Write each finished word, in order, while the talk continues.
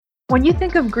When you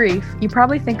think of grief, you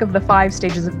probably think of the 5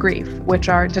 stages of grief, which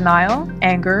are denial,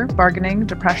 anger, bargaining,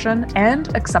 depression,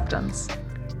 and acceptance.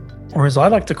 Or as I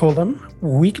like to call them,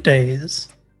 weekdays.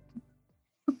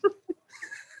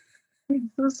 I'm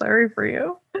so sorry for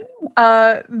you.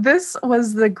 This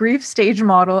was the grief stage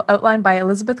model outlined by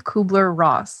Elizabeth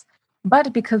Kubler-Ross.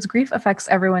 But because grief affects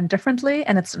everyone differently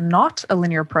and it's not a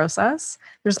linear process,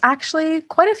 there's actually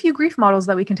quite a few grief models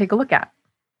that we can take a look at.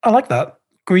 I like that.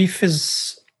 Grief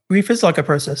is like a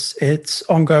process. It's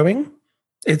ongoing.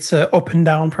 It's an up and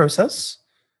down process.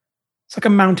 It's like a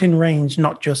mountain range,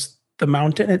 not just the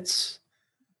mountain. It's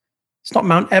not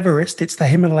Mount Everest. It's the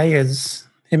Himalayas.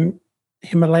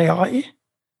 Himalayas.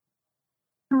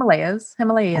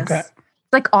 Okay.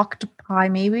 Like octopi,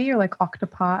 maybe, or like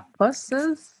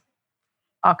octopuses.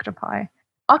 Octopi.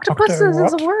 Octopuses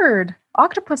is a word.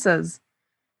 Octopuses.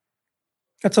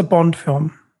 That's a Bond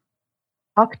film.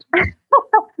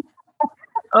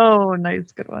 Oh,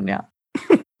 nice. Good one. Yeah.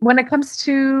 When it comes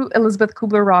to Elizabeth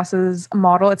Kubler-Ross's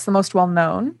model, it's the most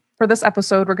well-known. For this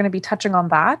episode, we're going to be touching on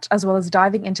that, as well as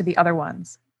diving into the other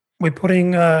ones. We're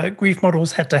putting grief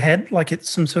models head-to-head, like it's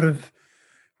some sort of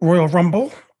Royal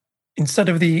Rumble. Instead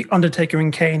of the Undertaker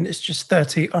and Kane, it's just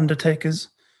 30 Undertakers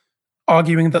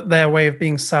arguing that their way of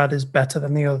being sad is better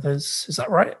than the others. Is that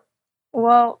right?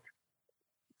 Well,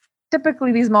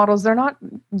 typically these models, they're not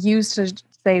used to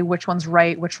say which one's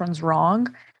right, which one's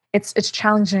wrong. It's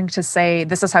challenging to say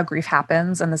this is how grief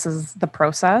happens and this is the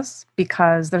process,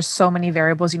 because there's so many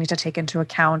variables you need to take into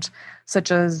account,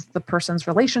 such as the person's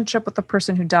relationship with the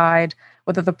person who died,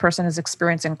 whether the person is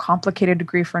experiencing complicated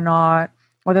grief or not,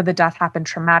 whether the death happened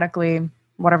traumatically,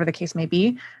 whatever the case may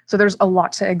be. So there's a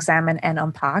lot to examine and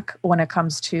unpack when it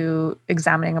comes to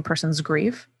examining a person's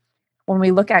grief. When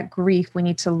we look at grief, we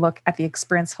need to look at the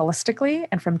experience holistically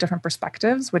and from different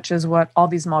perspectives, which is what all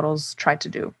these models try to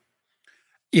do.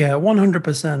 Yeah,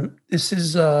 100%. This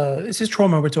is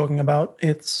trauma we're talking about.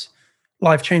 It's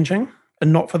life-changing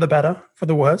and not for the better, for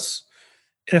the worse.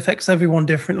 It affects everyone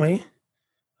differently.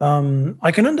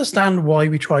 I can understand why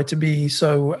we try to be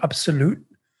so absolute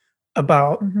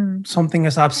about something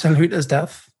as absolute as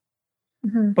death.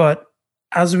 But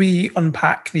as we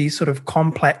unpack these sort of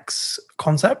complex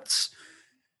concepts,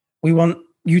 we want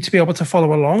you to be able to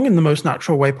follow along in the most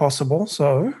natural way possible.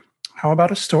 So how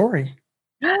about a story?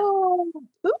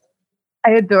 I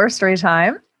adore story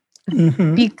time.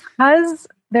 Because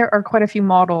there are quite a few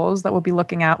models that we'll be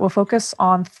looking at, we'll focus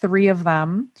on 3 of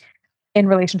them in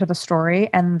relation to the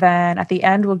story. And then at the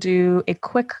end, we'll do a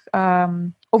quick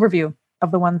overview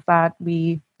of the ones that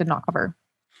we did not cover.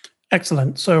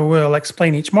 Excellent. So we'll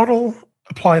explain each model,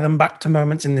 apply them back to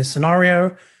moments in this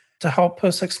scenario to help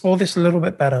us explore this a little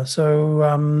bit better.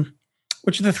 So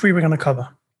which of the 3 we're going to cover?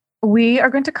 We are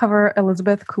going to cover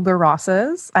Elizabeth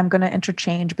Kubler-Ross's. I'm going to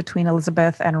interchange between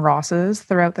Elizabeth and Ross's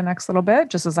throughout the next little bit,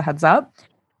 just as a heads up.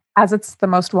 As it's the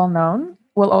most well-known,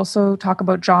 we'll also talk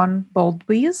about John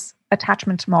Bowlby's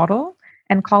attachment model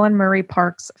and Colin Murray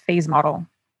Park's phase model.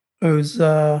 Those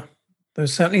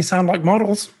certainly sound like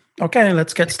models. Okay,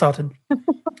 let's get started.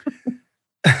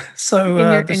 So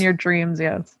in your dreams,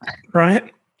 yes.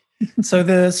 Right. So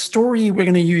the story we're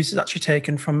going to use is actually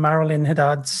taken from Marilyn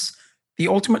Haddad's The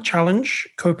Ultimate Challenge,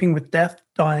 Coping with Death,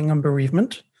 Dying and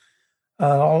Bereavement.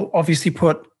 I'll obviously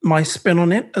put my spin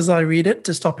on it as I read it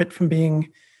to stop it from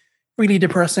being really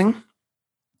depressing.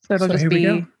 So it'll just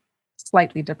be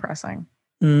slightly depressing.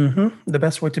 The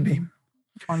best way to be.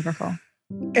 Wonderful.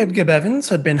 Edgar Bevins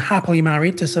had been happily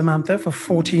married to Samantha for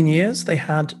 14 years. They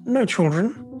had no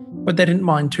children, but they didn't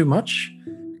mind too much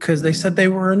because they said they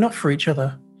were enough for each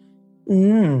other.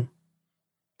 What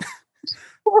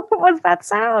was that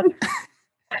sound?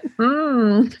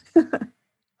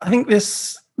 I think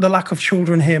the lack of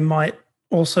children here might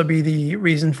also be the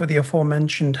reason for the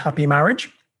aforementioned happy marriage.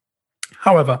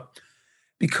 However,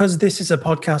 because this is a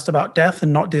podcast about death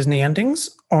and not Disney endings,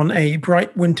 on a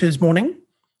bright winter's morning,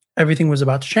 everything was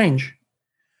about to change.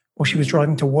 While she was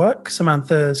driving to work,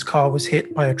 Samantha's car was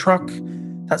hit by a truck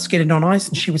that skidded on ice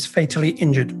and she was fatally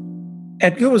injured.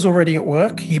 Edgar was already at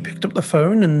work. He picked up the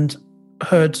phone and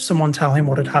heard someone tell him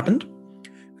what had happened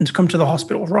and to come to the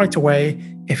hospital right away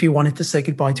if he wanted to say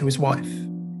goodbye to his wife.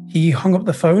 He hung up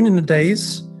the phone in a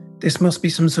daze. This must be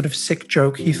some sort of sick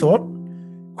joke, he thought,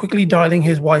 quickly dialing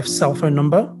his wife's cell phone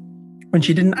number. When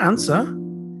she didn't answer,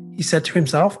 he said to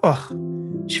himself,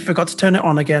 she forgot to turn it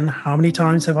on again. How many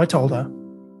times have I told her?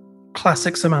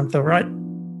 Classic Samantha, right?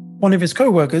 One of his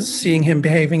co-workers, seeing him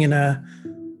behaving in a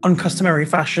uncustomary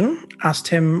fashion, asked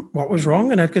him what was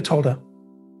wrong, and Edgar told her.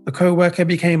 The co-worker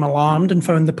became alarmed and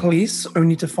phoned the police,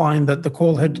 only to find that the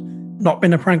call had not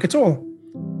been a prank at all.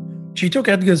 She took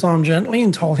Edgar's arm gently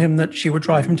and told him that she would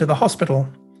drive him to the hospital.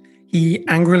 He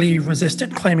angrily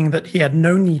resisted, claiming that he had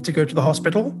no need to go to the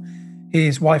hospital.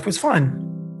 His wife was fine.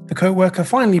 The co-worker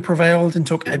finally prevailed and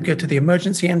took Edgar to the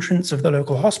emergency entrance of the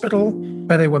local hospital,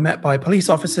 where they were met by police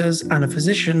officers and a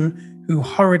physician who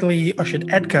hurriedly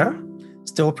ushered Edgar,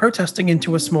 still protesting,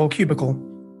 into a small cubicle.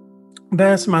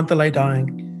 There, Samantha lay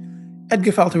dying.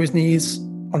 Edgar fell to his knees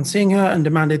on seeing her and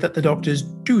demanded that the doctors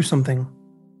do something.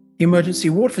 The emergency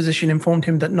ward physician informed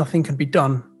him that nothing could be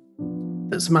done,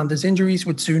 that Samantha's injuries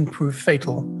would soon prove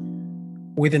fatal.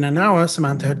 Within an hour,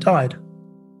 Samantha had died.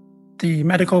 The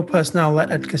medical personnel let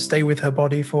Edgar stay with her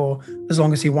body for as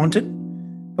long as he wanted,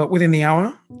 but within the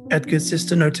hour, Edgar's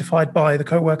sister, notified by the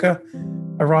co-worker,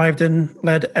 arrived and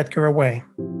led Edgar away.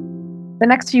 The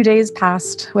next few days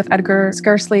passed with Edgar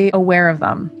scarcely aware of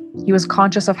them. He was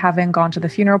conscious of having gone to the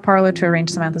funeral parlor to arrange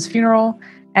Samantha's funeral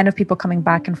and of people coming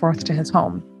back and forth to his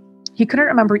home. He couldn't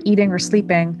remember eating or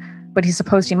sleeping, but he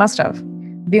supposed he must have.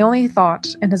 The only thought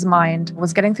in his mind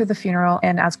was getting through the funeral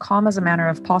in as calm as a manner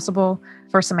as possible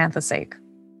for Samantha's sake.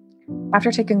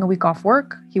 After taking a week off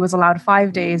work, he was allowed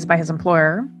 5 days by his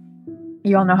employer.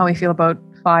 You all know how we feel about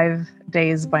 5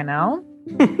 days by now.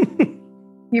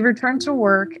 He returned to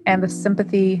work and the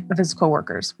sympathy of his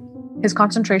coworkers. His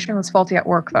concentration was faulty at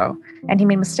work, though, and he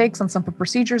made mistakes on simple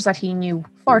procedures that he knew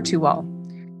far too well.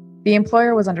 The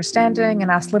employer was understanding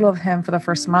and asked little of him for the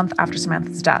first month after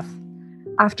Samantha's death.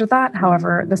 After that,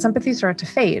 however, the sympathy started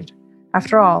to fade.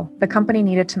 After all, the company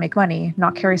needed to make money,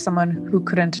 not carry someone who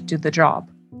couldn't do the job.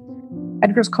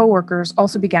 Edgar's coworkers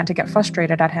also began to get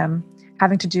frustrated at him,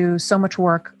 having to do so much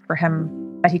work for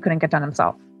him that he couldn't get done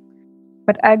himself.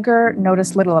 But Edgar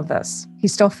noticed little of this. He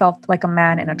still felt like a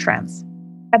man in a trance.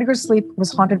 Edgar's sleep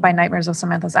was haunted by nightmares of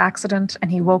Samantha's accident,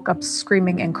 and he woke up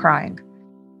screaming and crying.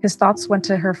 His thoughts went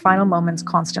to her final moments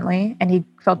constantly, and he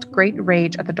felt great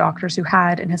rage at the doctors who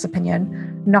had, in his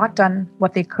opinion, not done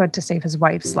what they could to save his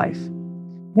wife's life.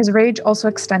 His rage also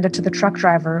extended to the truck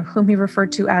driver, whom he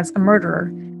referred to as a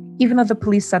murderer, even though the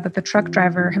police said that the truck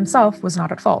driver himself was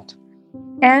not at fault,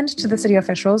 and to the city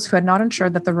officials who had not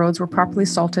ensured that the roads were properly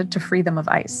salted to free them of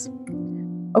ice.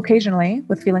 Occasionally,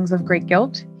 with feelings of great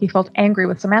guilt, he felt angry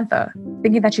with Samantha,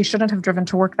 thinking that she shouldn't have driven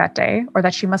to work that day or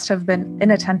that she must have been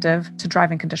inattentive to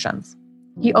driving conditions.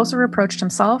 He also reproached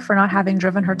himself for not having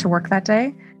driven her to work that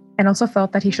day and also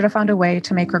felt that he should have found a way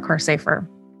to make her car safer.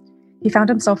 He found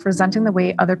himself resenting the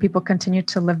way other people continued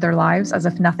to live their lives as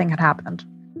if nothing had happened.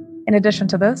 In addition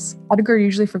to this, Edgar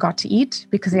usually forgot to eat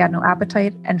because he had no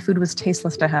appetite and food was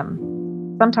tasteless to him.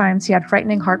 Sometimes he had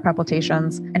frightening heart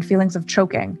palpitations and feelings of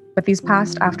choking, but these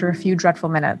passed after a few dreadful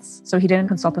minutes, so he didn't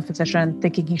consult a physician,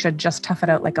 thinking he should just tough it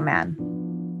out like a man.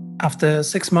 After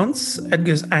 6 months,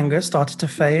 Edgar's anger started to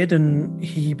fade and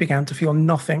he began to feel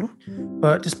nothing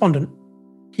but despondent.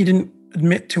 He didn't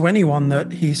admit to anyone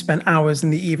that he spent hours in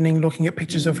the evening looking at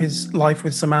pictures of his life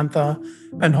with Samantha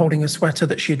and holding a sweater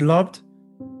that she'd loved.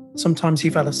 Sometimes he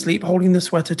fell asleep holding the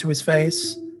sweater to his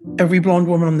face. Every blonde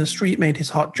woman on the street made his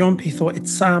heart jump. He thought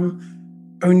it's Sam,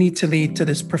 only to lead to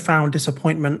this profound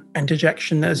disappointment and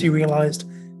dejection as he realized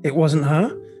it wasn't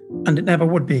her, and it never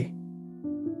would be.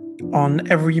 On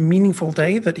every meaningful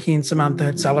day that he and Samantha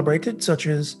had celebrated, such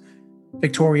as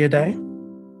Victoria Day,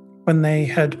 when they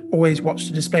had always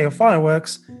watched a display of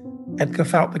fireworks, Edgar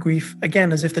felt the grief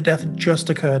again as if the death had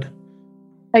just occurred.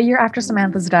 A year after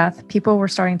Samantha's death, people were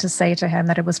starting to say to him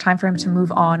that it was time for him to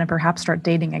move on and perhaps start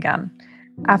dating again.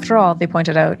 After all, they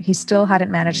pointed out, he still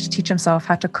hadn't managed to teach himself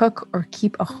how to cook or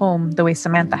keep a home the way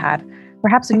Samantha had.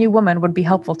 Perhaps a new woman would be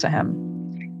helpful to him.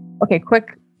 Okay,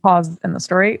 quick pause in the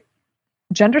story.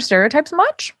 Gender stereotypes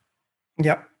much?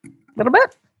 Yep. A little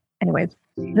bit? Anyways,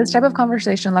 this type of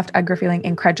conversation left Edgar feeling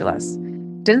incredulous.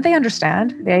 Didn't they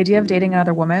understand? The idea of dating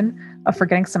another woman, of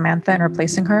forgetting Samantha and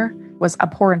replacing her, was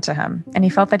abhorrent to him, and he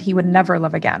felt that he would never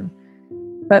love again.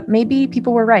 But maybe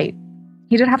people were right.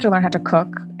 He did have to learn how to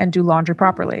cook and do laundry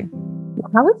properly.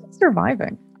 How is he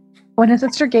surviving? When his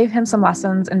sister gave him some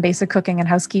lessons in basic cooking and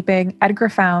housekeeping, Edgar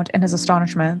found, in his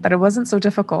astonishment, that it wasn't so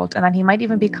difficult and that he might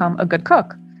even become a good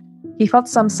cook. He felt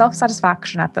some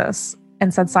self-satisfaction at this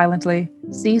and said silently,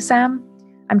 "See, Sam?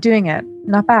 I'm doing it.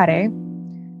 Not bad, eh?"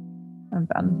 I'm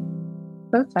done.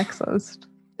 So sexist.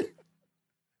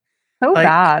 So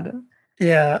bad.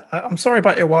 Yeah, I'm sorry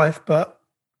about your wife, but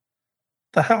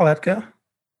the hell, Edgar?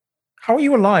 How are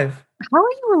you alive? How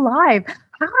are you alive?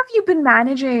 How have you been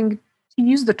managing to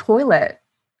use the toilet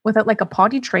without like a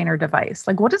potty trainer device?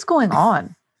 Like, what is going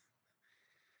on?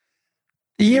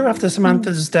 The year after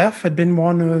Samantha's death had been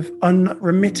one of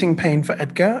unremitting pain for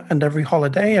Edgar, and every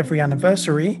holiday, every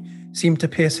anniversary seemed to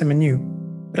pierce him anew.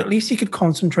 but at least he could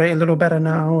concentrate a little better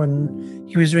now, and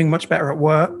he was doing much better at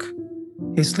work.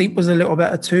 His sleep was a little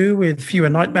better too, with fewer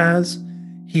nightmares.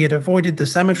 He had avoided the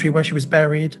cemetery where she was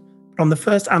buried, but on the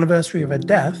first anniversary of her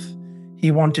death,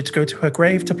 he wanted to go to her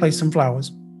grave to place some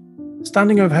flowers.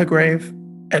 Standing over her grave,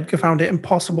 Edgar found it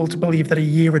impossible to believe that a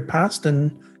year had passed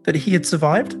and that he had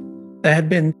survived. There had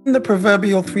been the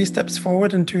proverbial 3 steps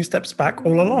forward and 2 steps back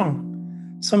all along.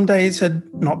 Some days had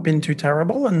not been too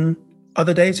terrible, and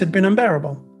other days had been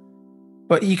unbearable.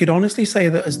 But he could honestly say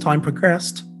that as time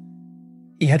progressed,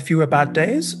 he had fewer bad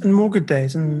days and more good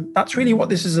days, and that's really what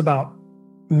this is about.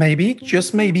 Maybe,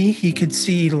 just maybe, he could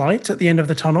see light at the end of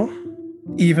the tunnel,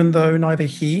 even though neither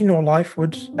he nor life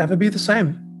would ever be the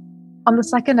same. On the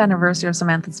second anniversary of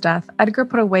Samantha's death, Edgar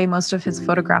put away most of his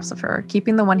photographs of her,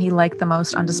 keeping the one he liked the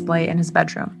most on display in his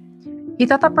bedroom. He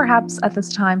thought that perhaps at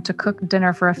this time to cook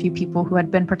dinner for a few people who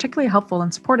had been particularly helpful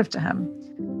and supportive to him.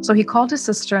 So he called his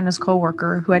sister and his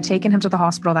co-worker, who had taken him to the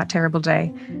hospital that terrible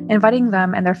day, inviting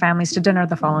them and their families to dinner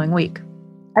the following week.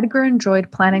 Edgar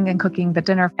enjoyed planning and cooking the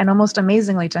dinner, and almost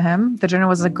amazingly to him, the dinner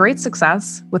was a great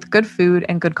success with good food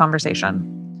and good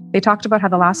conversation. They talked about how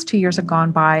the last 2 years had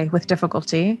gone by with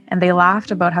difficulty, and they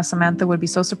laughed about how Samantha would be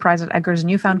so surprised at Edgar's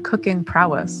newfound cooking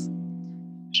prowess.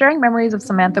 Sharing memories of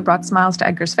Samantha brought smiles to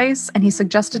Edgar's face, and he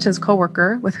suggested to his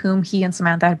coworker, with whom he and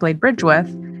Samantha had played bridge with,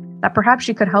 that perhaps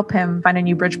she could help him find a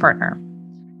new bridge partner.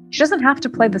 She doesn't have to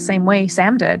play the same way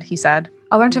Sam did, he said.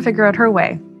 I'll learn to figure out her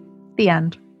way. The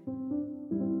end.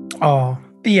 Oh,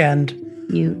 the end.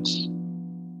 Huge.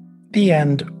 The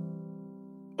end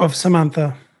of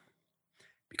Samantha.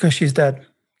 Because she's dead,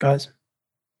 guys.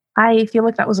 I feel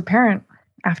like that was apparent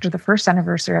after the first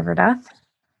anniversary of her death.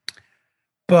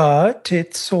 But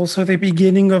it's also the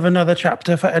beginning of another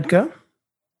chapter for Edgar.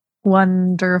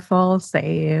 Wonderful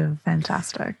save.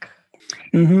 Fantastic.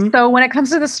 Mm-hmm. So when it comes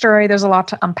to the story, there's a lot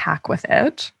to unpack with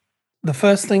it. The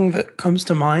first thing that comes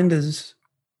to mind is,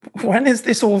 when is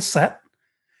this all set?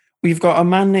 We've got a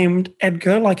man named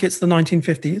Edgar like it's the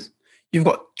 1950s. You've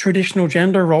got traditional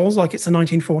gender roles like it's the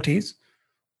 1940s.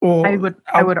 Or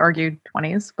I would argue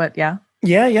 20s, but yeah.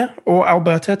 Yeah. Or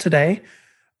Alberta today.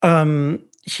 But then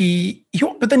he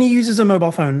uses a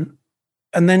mobile phone,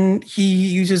 and then he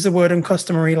uses the word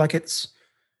uncustomary like it's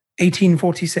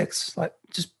 1846, like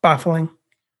just baffling.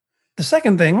 The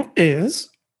second thing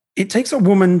is, it takes a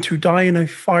woman to die in a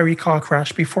fiery car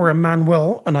crash before a man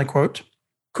will, and I quote,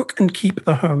 cook and keep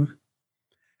the home.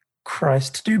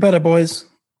 Christ, do better, boys.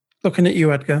 Looking at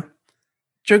you, Edgar.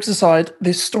 Jokes aside,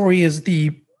 this story is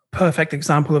the perfect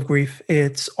example of grief.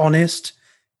 It's honest.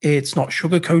 It's not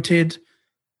sugar-coated.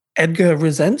 Edgar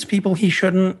resents people he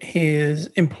shouldn't. His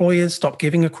employers stop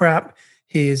giving a crap.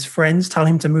 His friends tell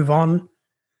him to move on.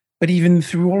 But even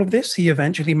through all of this, he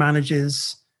eventually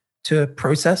manages to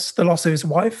process the loss of his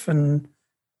wife. And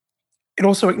it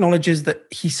also acknowledges that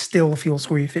he still feels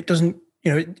grief. It doesn't,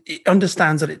 it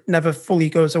understands that it never fully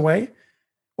goes away,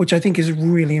 which I think is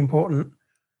really important.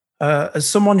 As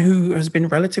someone who has been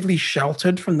relatively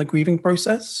sheltered from the grieving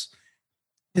process,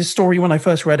 this story, when I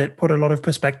first read it, put a lot of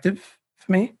perspective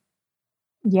for me.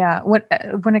 Yeah,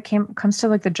 when it comes to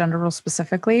like the gender role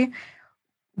specifically,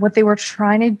 what they were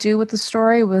trying to do with the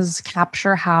story was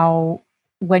capture how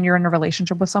when you're in a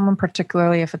relationship with someone,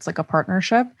 particularly if it's like a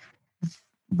partnership,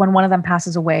 when one of them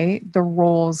passes away, the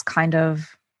roles kind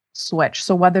of switch.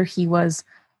 So whether he was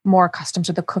more accustomed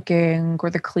to the cooking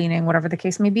or the cleaning, whatever the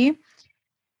case may be,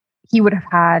 he would have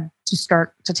had to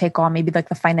start to take on maybe like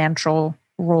the financial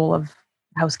role of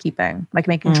housekeeping, like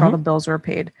making sure all the bills were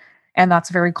paid. And that's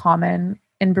very common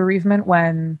in bereavement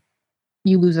when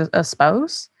you lose a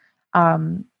spouse.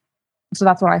 So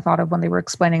that's what I thought of when they were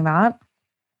explaining that.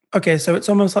 Okay, so it's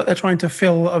almost like they're trying to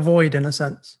fill a void in a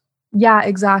sense. Yeah,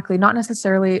 exactly. Not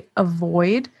necessarily a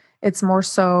void. It's more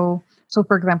so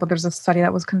for example, there's a study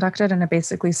that was conducted and it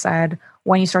basically said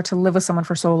when you start to live with someone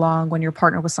for so long, when you're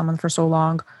partnered with someone for so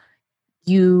long,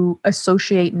 you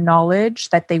associate knowledge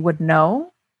that they would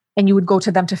know and you would go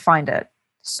to them to find it.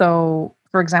 So,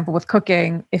 for example, with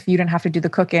cooking, if you didn't have to do the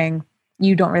cooking,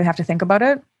 you don't really have to think about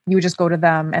it. You would just go to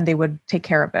them and they would take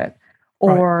care of it.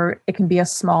 Or It can be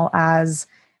as small as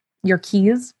your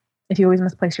keys. If you always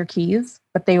misplace your keys,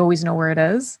 but they always know where it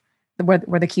is,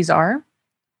 where the keys are,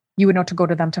 you would know to go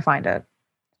to them to find it.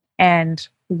 And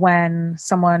when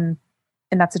someone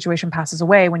in that situation passes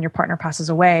away, when your partner passes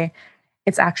away,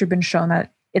 it's actually been shown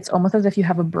that it's almost as if you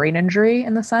have a brain injury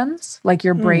in the sense, like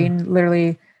your brain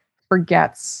literally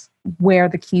forgets where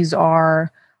the keys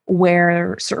are,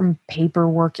 where certain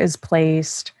paperwork is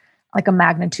placed, like a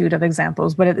magnitude of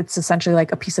examples, but it's essentially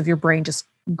like a piece of your brain just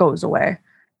goes away.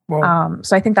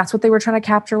 So I think that's what they were trying to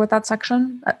capture with that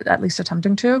section, at least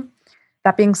attempting to.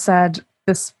 That being said,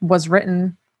 this was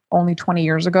written only 20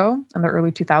 years ago in the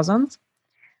early 2000s.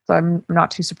 So I'm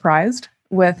not too surprised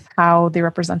with how they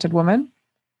represented women.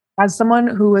 As someone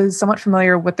who is somewhat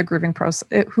familiar with the grieving process,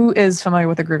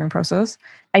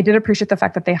 I did appreciate the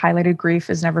fact that they highlighted grief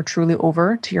is never truly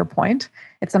over, to your point.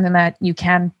 It's something that you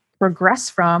can progress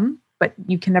from, but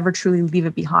you can never truly leave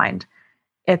it behind.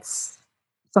 It's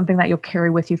something that you'll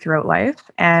carry with you throughout life.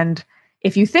 And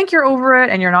if you think you're over it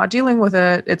and you're not dealing with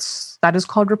it, that is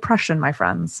called repression, my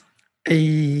friends.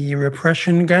 A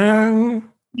repression gang.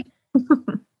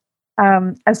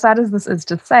 As sad as this is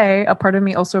to say, a part of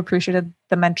me also appreciated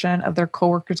the mention of their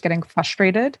coworkers getting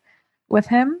frustrated with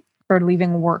him for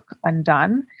leaving work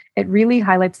undone. It really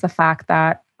highlights the fact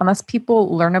that unless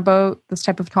people learn about this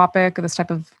type of topic or this type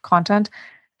of content,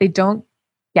 they don't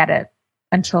get it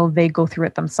until they go through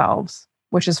it themselves,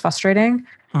 which is frustrating.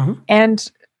 Mm-hmm.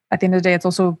 And at the end of the day, it's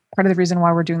also part of the reason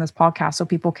why we're doing this podcast, so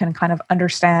people can kind of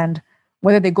understand,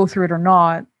 whether they go through it or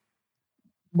not,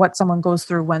 what someone goes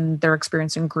through when they're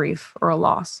experiencing grief or a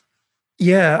loss.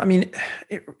 Yeah, I mean,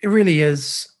 it really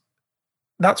is.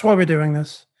 That's why we're doing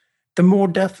this. The more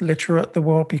death literate the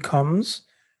world becomes,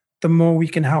 the more we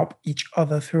can help each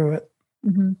other through it.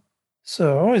 Mm-hmm.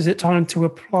 So, is it time to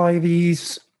apply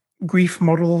these grief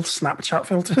model Snapchat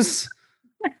filters?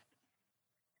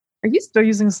 Are you still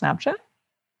using Snapchat?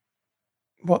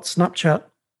 What's Snapchat?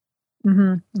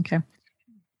 Mm-hmm. Okay.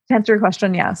 To answer your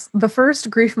question, yes. The first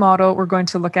grief model we're going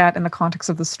to look at in the context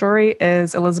of the story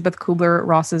is Elizabeth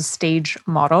Kubler-Ross's stage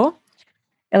model.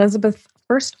 Elizabeth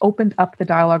first opened up the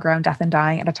dialogue around death and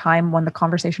dying at a time when the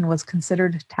conversation was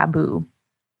considered taboo.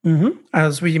 Mm-hmm.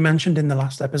 As we mentioned in the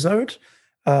last episode,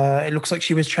 it looks like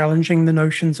she was challenging the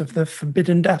notions of the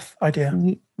forbidden death idea.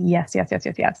 Yes.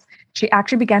 She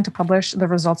actually began to publish the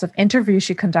results of interviews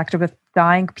she conducted with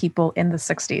dying people in the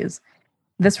 60s.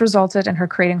 This resulted in her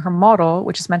creating her model,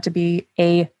 which is meant to be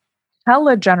a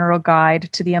telegeneral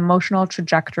guide to the emotional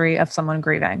trajectory of someone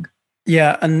grieving.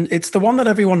 Yeah, and it's the one that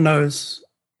everyone knows,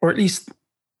 or at least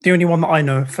the only one that I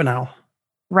know for now.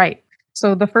 Right.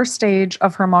 So the first stage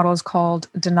of her model is called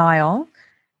denial.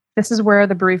 This is where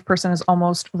the bereaved person is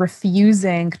almost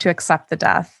refusing to accept the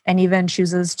death and even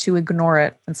chooses to ignore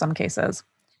it in some cases.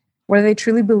 Whether they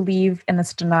truly believe in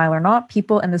this denial or not,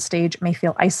 people in this stage may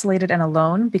feel isolated and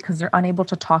alone because they're unable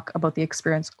to talk about the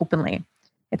experience openly.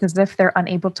 It's as if they're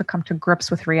unable to come to grips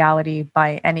with reality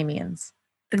by any means.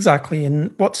 Exactly.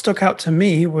 And what stuck out to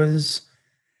me was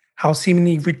how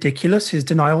seemingly ridiculous his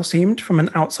denial seemed from an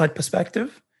outside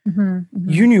perspective. Mm-hmm, mm-hmm.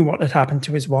 You knew what had happened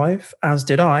to his wife, as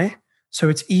did I. So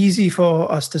it's easy for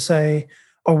us to say,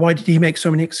 oh, why did he make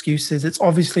so many excuses? It's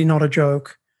obviously not a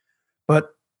joke.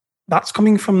 But that's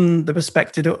coming from the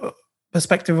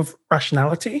perspective of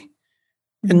rationality.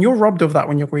 Mm-hmm. And you're robbed of that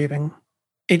when you're grieving.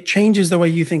 It changes the way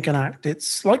you think and act.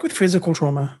 It's like with physical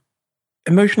trauma.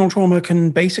 Emotional trauma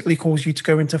can basically cause you to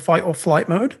go into fight or flight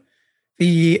mode.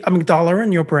 The amygdala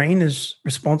in your brain is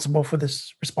responsible for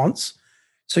this response.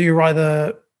 So you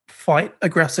either fight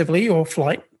aggressively or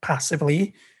flight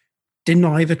passively,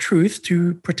 deny the truth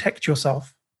to protect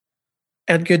yourself.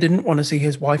 Edgar didn't want to see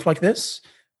his wife like this,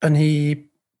 and he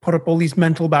put up all these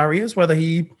mental barriers, whether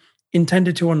he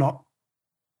intended to or not.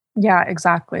 Yeah,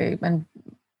 exactly. And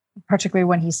particularly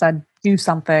when he said do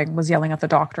something, was yelling at the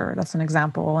doctor. That's an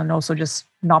example. And also just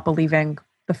not believing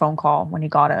the phone call when he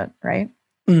got it, right?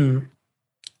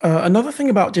 Another thing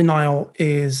about denial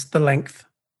is the length.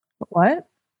 What?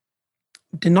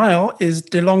 Denial is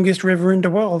the longest river in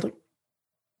the world.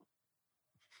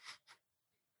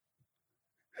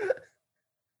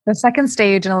 The second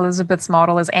stage in Elizabeth's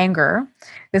model is anger.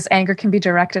 This anger can be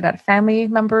directed at family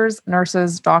members,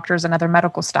 nurses, doctors, and other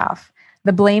medical staff.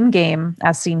 The blame game,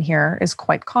 as seen here, is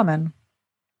quite common.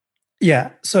 Yeah,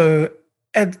 so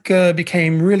Edgar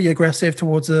became really aggressive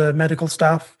towards the medical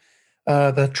staff,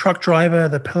 the truck driver,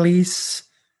 the police.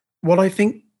 What I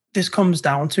think this comes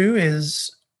down to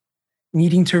is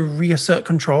needing to reassert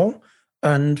control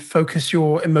and focus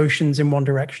your emotions in one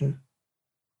direction.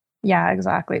 Yeah,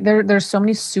 exactly. There's so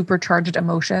many supercharged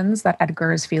emotions that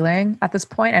Edgar is feeling at this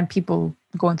point, and people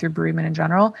going through bereavement in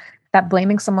general, that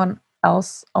blaming someone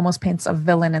else almost paints a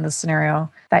villain in this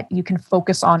scenario that you can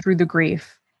focus on through the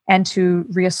grief and to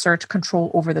reassert control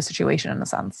over the situation in a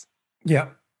sense. Yeah.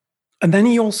 And then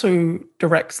he also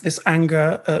directs this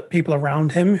anger at people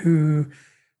around him who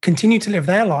continue to live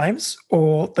their lives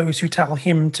or those who tell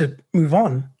him to move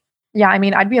on. Yeah, I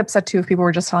mean, I'd be upset too if people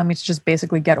were just telling me to just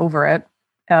basically get over it,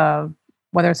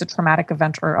 whether it's a traumatic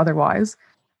event or otherwise,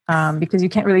 because you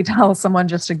can't really tell someone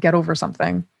just to get over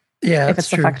something if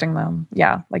it's affecting them.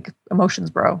 Yeah, like emotions,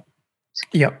 bro.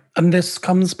 Yeah. And this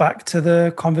comes back to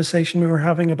the conversation we were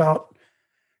having about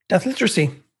Death literacy,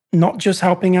 not just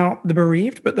helping out the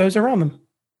bereaved, but those around them.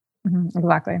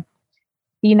 Exactly.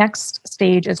 The next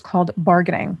stage is called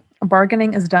bargaining.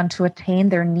 Bargaining is done to attain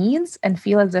their needs and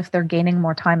feel as if they're gaining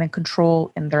more time and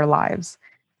control in their lives,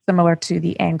 similar to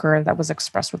the anger that was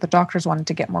expressed with the doctors wanting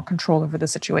to get more control over the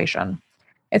situation.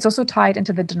 It's also tied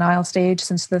into the denial stage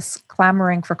since this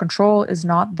clamoring for control is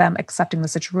not them accepting the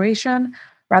situation,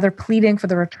 rather pleading for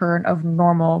the return of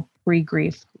normal pre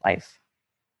grief life.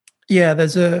 Yeah,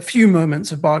 there's a few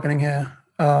moments of bargaining here.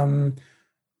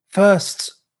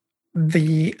 First,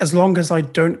 the as long as I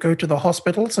don't go to the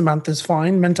hospital, Samantha's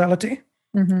fine mentality.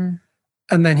 hmm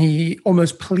And then he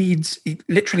almost pleads, he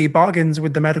literally bargains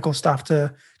with the medical staff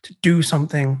to do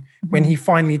something when he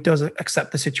finally does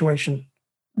accept the situation.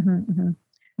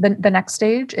 The next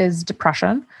stage is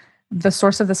depression. The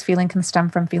source of this feeling can stem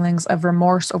from feelings of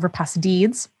remorse over past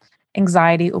deeds,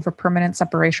 anxiety over permanent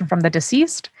separation from the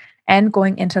deceased, and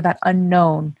going into that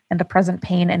unknown and the present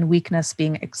pain and weakness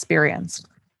being experienced.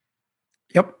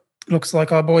 Yep. Looks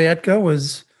like our boy Edgar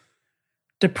was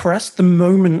depressed the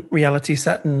moment reality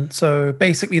set in. So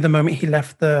basically, the moment he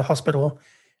left the hospital,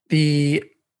 the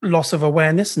loss of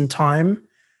awareness and time,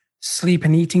 sleep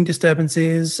and eating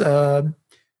disturbances,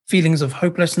 feelings of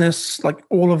hopelessness, like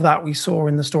all of that we saw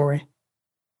in the story.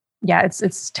 Yeah,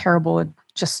 it's terrible. It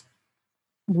just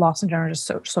loss in general is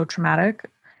just so traumatic.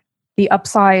 The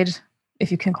upside,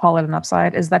 if you can call it an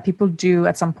upside, is that people do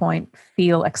at some point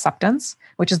feel acceptance,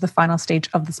 which is the final stage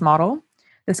of this model.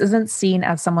 This isn't seen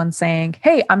as someone saying,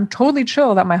 "Hey, I'm totally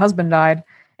chill that my husband died."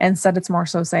 Instead, it's more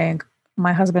so saying,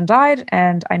 "My husband died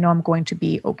and I know I'm going to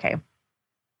be okay."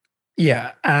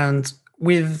 Yeah. And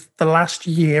with the last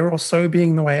year or so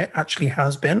being the way it actually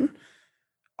has been,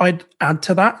 I'd add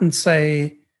to that and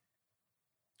say,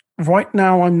 right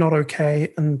now, I'm not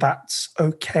okay, and that's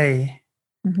okay.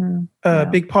 A Yeah.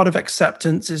 big part of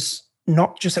acceptance is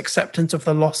not just acceptance of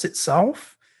the loss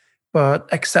itself, but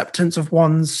acceptance of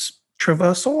one's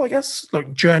traversal, I guess,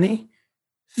 like journey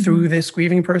through Mhm. this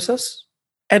grieving process.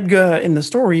 Edgar in the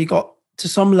story got to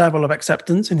some level of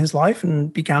acceptance in his life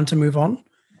and began to move on.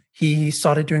 He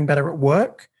started doing better at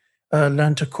work,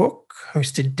 learned to cook,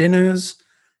 hosted dinners,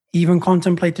 even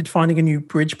contemplated finding a new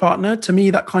bridge partner. To me,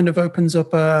 that kind of opens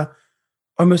up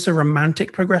almost a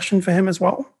romantic progression for him as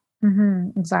well.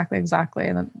 Exactly, exactly.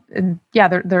 And yeah,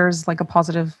 there's like a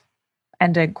positive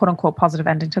ending, quote unquote, positive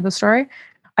ending to the story.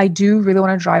 I do really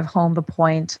want to drive home the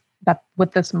point that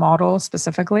with this model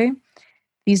specifically,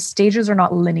 these stages are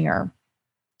not linear.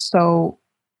 So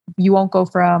you won't go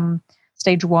from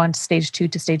stage one to stage two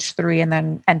to stage three and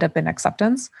then end up in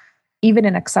acceptance. Even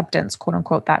in acceptance, quote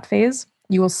unquote, that phase,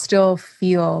 you will still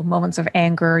feel moments of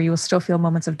anger. You will still feel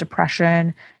moments of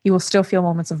depression. You will still feel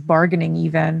moments of bargaining,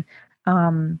 even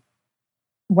um,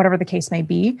 whatever the case may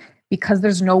be, because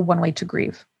there's no one way to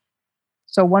grieve.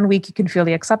 So one week you can feel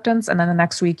the acceptance, and then the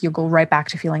next week you'll go right back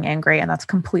to feeling angry, and that's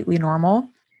completely normal.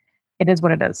 It is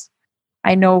what it is.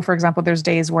 I know, for example, there's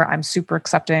days where I'm super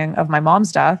accepting of my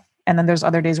mom's death, and then there's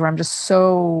other days where I'm just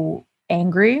so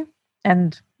angry,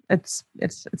 and it's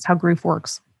how grief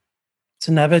works. It's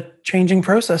a never changing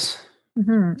process.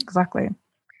 Exactly.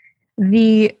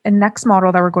 The next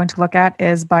model that we're going to look at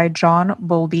is by John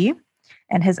Bowlby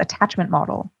and his attachment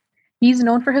model. He's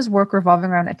known for his work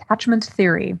revolving around attachment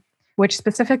theory, which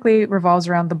specifically revolves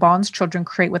around the bonds children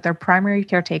create with their primary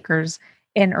caretakers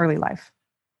in early life.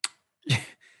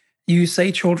 You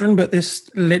say children, but this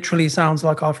literally sounds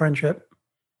like our friendship.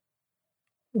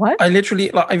 What? I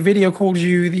literally, like, I video called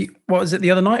you what was it,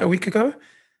 the other night, a week ago,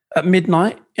 at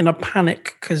midnight in a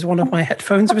panic because one of my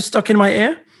headphones was stuck in my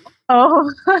ear. Oh,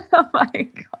 oh my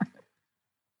God.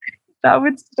 That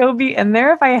would still be in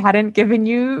there if I hadn't given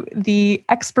you the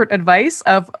expert advice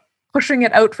of pushing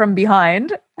it out from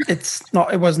behind. It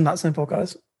wasn't that simple,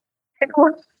 guys.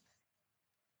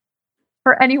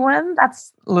 For anyone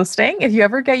that's listening, if you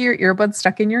ever get your earbud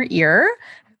stuck in your ear,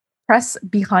 press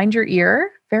behind your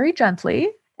ear very gently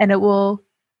and it will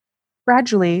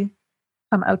gradually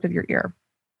come out of your ear.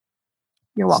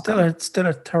 You're welcome. It's still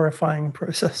a terrifying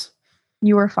process.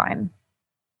 You are fine.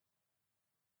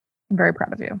 I'm very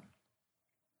proud of you.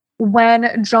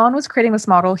 When John was creating this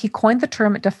model, he coined the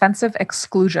term defensive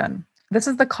exclusion. This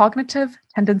is the cognitive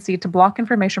tendency to block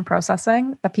information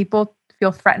processing that people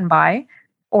feel threatened by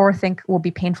or think will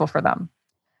be painful for them.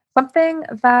 Something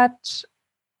that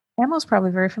Emma's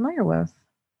probably very familiar with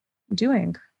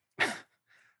doing.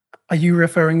 Are you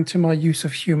referring to my use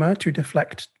of humor to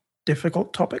deflect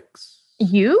difficult topics?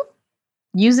 You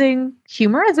using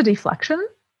humor as a deflection?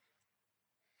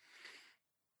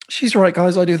 She's right,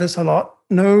 guys. I do this a lot.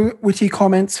 No witty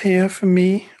comments here for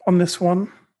me on this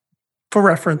one. For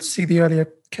reference, see the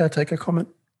earlier caretaker comment.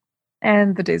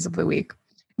 and the days of the week.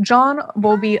 John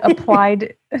Bowlby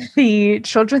applied the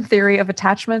children theory of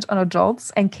attachment on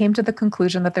adults and came to the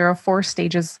conclusion that there are 4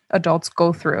 stages adults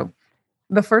go through.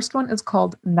 The first one is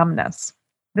called numbness.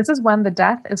 This is when the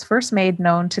death is first made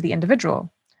known to the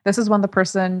individual. This is when the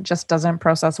person just doesn't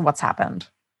process what's happened.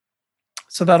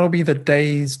 So that'll be the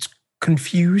dazed,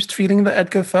 confused feeling that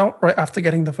Edgar felt right after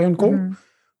getting the phone call,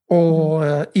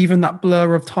 or even that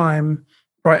blur of time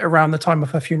right around the time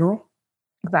of her funeral.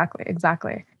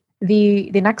 Exactly. The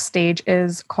next stage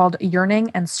is called yearning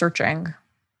and searching.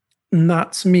 And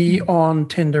that's me on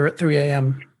Tinder at 3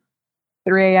 a.m.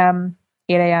 3 a.m.,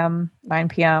 8 a.m., 9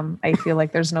 p.m. I feel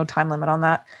like there's no time limit on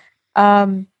that.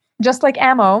 Just like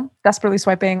Ammo, desperately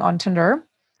swiping on Tinder,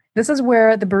 this is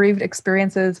where the bereaved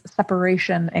experiences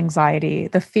separation anxiety,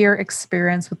 the fear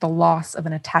experienced with the loss of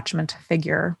an attachment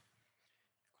figure.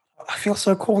 I feel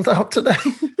so called out today.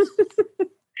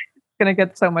 It's going to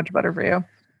get so much better for you.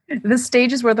 This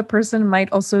stage is where the person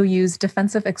might also use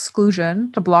defensive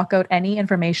exclusion to block out any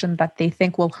information that they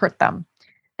think will hurt them.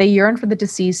 They yearn for the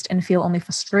deceased and feel only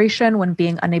frustration when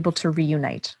being unable to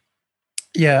reunite.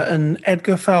 Yeah, and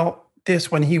Edgar felt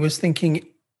this when he was thinking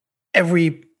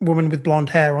every woman with blonde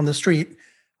hair on the street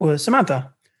was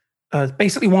Samantha,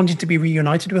 basically wanting to be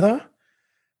reunited with her.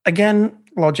 Again,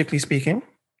 logically speaking,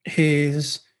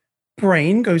 his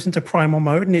brain goes into primal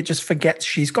mode and it just forgets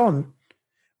she's gone,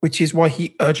 which is why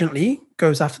he urgently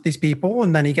goes after these people,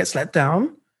 and then he gets let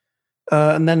down.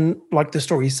 And then, like the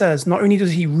story says, not only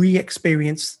does he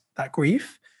re-experience that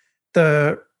grief,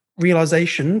 the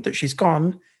realization that she's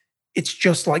gone, it's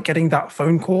just like getting that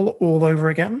phone call all over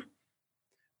again.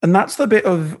 And that's the bit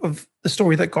of the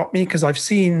story that got me, because I've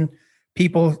seen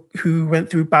people who went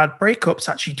through bad breakups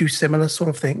actually do similar sort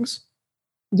of things.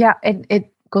 Yeah,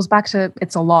 it goes back to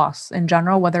it's a loss in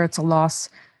general, whether it's a loss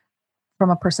from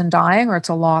a person dying or it's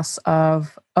a loss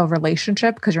of a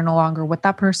relationship because you're no longer with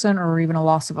that person, or even a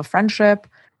loss of a friendship.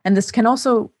 And this can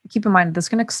also, keep in mind, this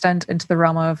can extend into the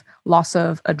realm of loss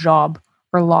of a job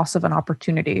or loss of an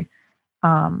opportunity.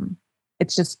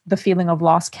 It's just the feeling of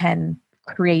loss can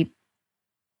create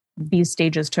these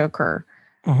stages to occur.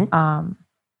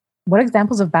 What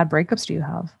examples of bad breakups do you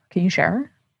have? Can you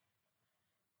share?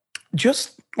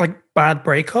 Just like bad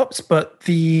breakups, but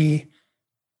the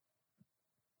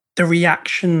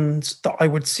reactions that I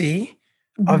would see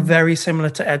are very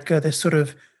similar to Edgar. This sort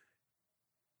of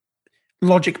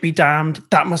logic be damned,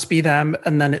 that must be them,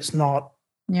 and then it's not.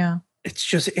 Yeah.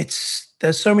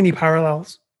 There's so many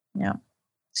parallels. Yeah.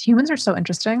 Humans are so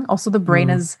interesting. Also, the brain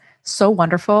is so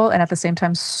wonderful and at the same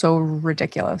time so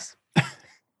ridiculous.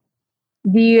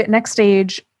 The next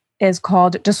stage is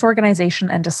called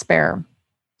disorganization and despair.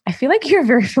 I feel like you're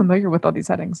very familiar with all these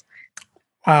headings.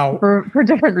 Wow. For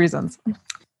different reasons.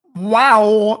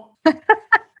 Wow.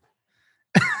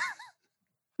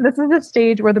 This is a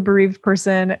stage where the bereaved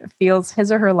person feels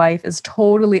his or her life is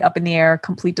totally up in the air,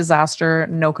 complete disaster,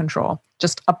 no control,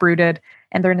 just uprooted,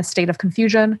 and they're in a state of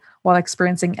confusion while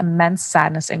experiencing immense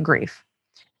sadness and grief.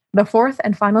 The fourth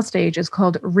and final stage is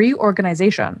called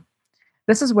reorganization.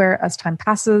 This is where, as time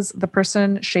passes, the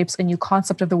person shapes a new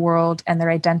concept of the world and their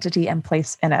identity and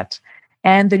place in it,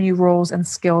 and the new roles and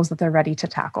skills that they're ready to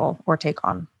tackle or take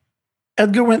on.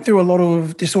 Edgar went through a lot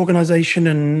of disorganization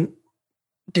and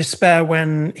despair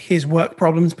when his work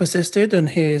problems persisted and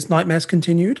his nightmares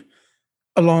continued,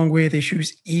 along with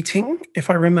issues eating, if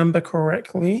I remember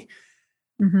correctly.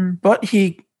 But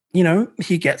he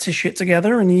gets his shit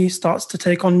together and he starts to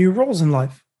take on new roles in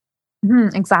life.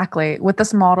 Exactly. With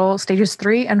this model, stages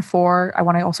 3 and 4, I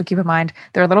want to also keep in mind,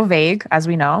 they're a little vague, as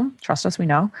we know. Trust us, we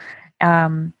know.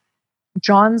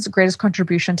 John's greatest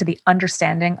contribution to the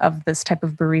understanding of this type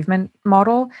of bereavement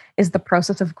model is the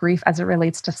process of grief as it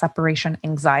relates to separation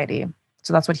anxiety.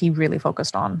 So that's what he really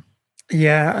focused on.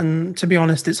 Yeah, and to be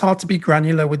honest, it's hard to be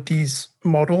granular with these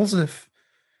models if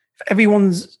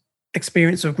everyone's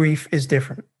experience of grief is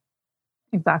different.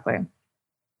 Exactly.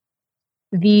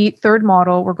 The third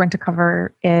model we're going to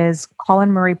cover is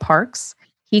Colin Murray Parks.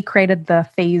 He created the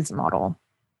phase model.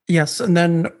 Yes, and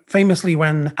then famously,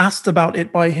 when asked about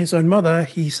it by his own mother,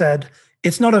 he said,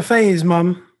 "It's not a phase,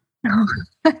 Mum."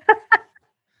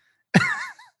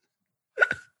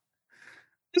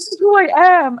 This is who I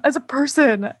am as a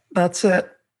person. That's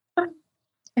it.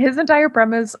 His entire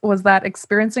premise was that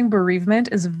experiencing bereavement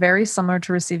is very similar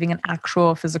to receiving an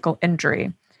actual physical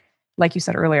injury, like you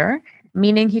said earlier,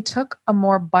 meaning he took a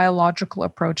more biological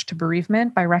approach to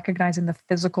bereavement by recognizing the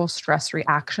physical stress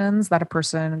reactions that a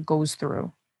person goes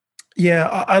through. Yeah,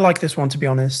 I like this one, to be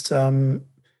honest. The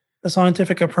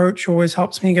scientific approach always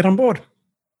helps me get on board.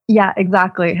 Yeah,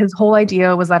 exactly. His whole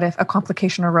idea was that if a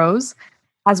complication arose,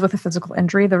 As with a physical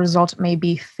injury, the result may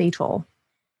be fatal.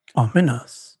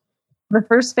 Ominous. The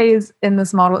first phase in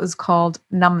this model is called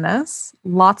numbness.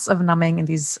 Lots of numbing in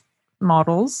these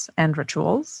models and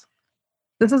rituals.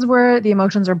 This is where the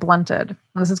emotions are blunted.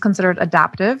 This is considered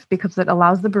adaptive because it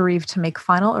allows the bereaved to make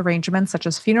final arrangements such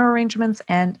as funeral arrangements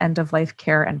and end-of-life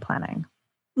care and planning.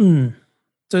 So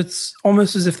it's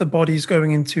almost as if the body's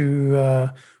going into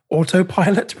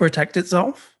autopilot to protect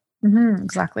itself.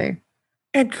 Exactly.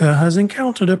 Edgar has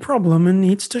encountered a problem and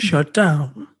needs to shut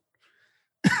down.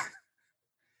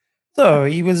 So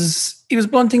he was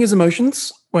blunting his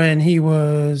emotions when he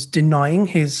was denying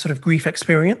his sort of grief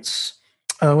experience,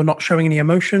 or not showing any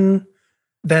emotion.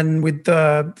 Then with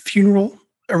the funeral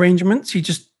arrangements, he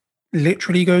just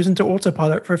literally goes into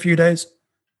autopilot for a few days.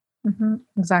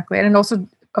 Exactly. And also,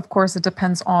 of course, it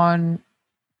depends on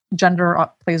gender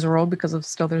plays a role because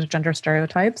there's gender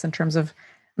stereotypes in terms of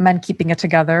men keeping it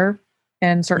together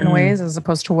in certain ways as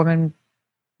opposed to women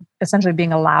essentially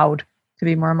being allowed to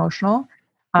be more emotional.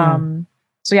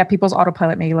 So yeah, people's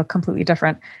autopilot may look completely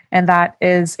different. And that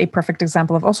is a perfect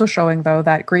example of also showing, though,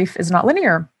 that grief is not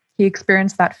linear. He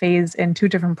experienced that phase in 2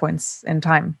 different points in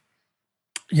time.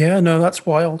 Yeah, no, that's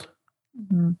wild.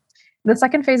 The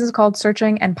second phase is called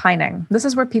searching and pining. This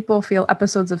is where people feel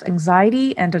episodes of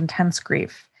anxiety and intense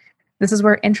grief. This is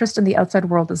where interest in the outside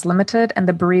world is limited and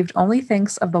the bereaved only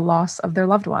thinks of the loss of their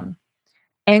loved one.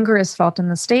 Anger is felt in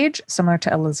the stage, similar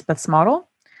to Elizabeth's model.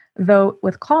 Though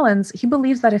with Collins, he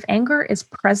believes that if anger is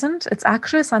present, it's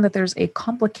actually a sign that there's a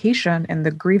complication in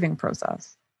the grieving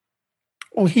process.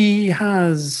 Well, he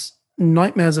has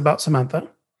nightmares about Samantha.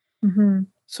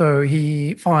 So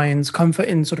he finds comfort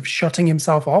in sort of shutting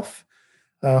himself off,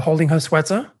 holding her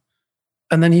sweater.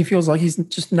 And then he feels like he's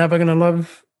just never going to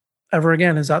love ever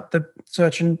again. Is that the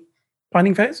search and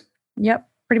pining phase? Yep,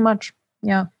 pretty much.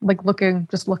 Yeah, like looking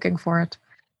for it,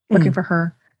 looking for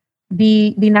her.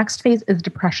 The next phase is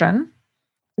depression.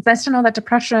 It's nice to know that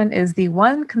depression is the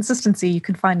one consistency you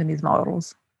can find in these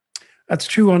models. That's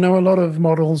true. I know a lot of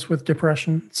models with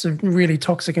depression. It's a really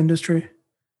toxic industry.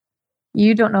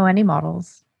 You don't know any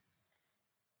models.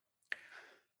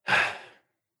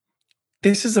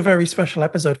 This is a very special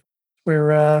episode.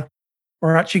 We're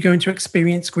actually going to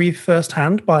experience grief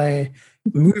firsthand by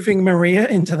moving Maria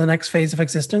into the next phase of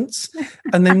existence.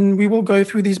 And then we will go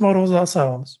through these models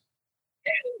ourselves.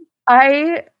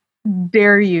 I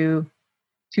dare you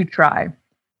to try.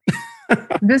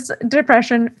 This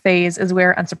depression phase is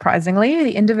where, unsurprisingly,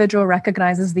 the individual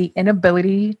recognizes the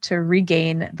inability to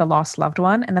regain the lost loved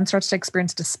one and then starts to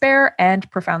experience despair and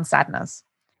profound sadness.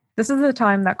 This is the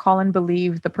time that Colin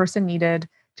believed the person needed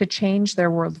to change their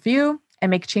worldview and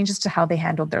make changes to how they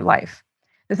handled their life.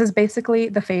 This is basically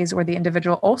the phase where the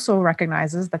individual also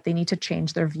recognizes that they need to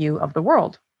change their view of the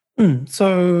world.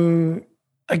 So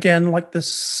again, like the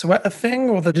sweater thing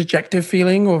or the dejective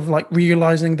feeling of like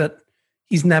realizing that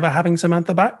he's never having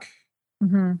Samantha back.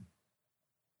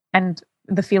 And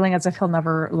the feeling as if he'll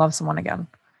never love someone again.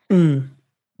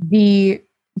 The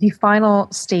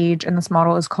final stage in this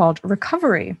model is called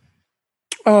recovery.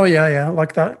 Oh, yeah.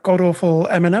 Like that god-awful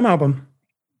Eminem album.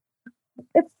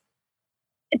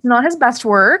 It's not his best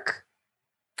work.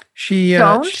 She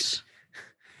loves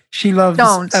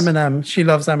Eminem. She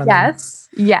loves Eminem.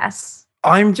 Yes.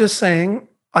 I'm just saying,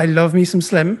 I love me some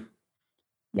Slim.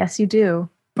 Yes, you do.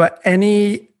 But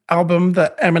any album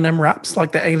that Eminem raps,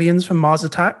 like the Aliens from Mars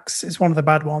Attacks, is one of the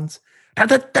bad ones.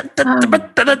 That's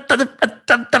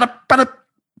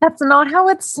not how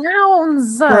it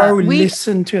sounds. Bro,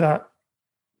 listen to that.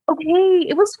 Okay,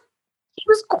 he was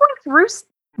going through.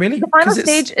 Really? The final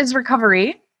stage is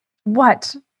recovery.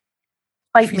 What?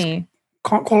 Fight me.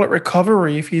 Can't call it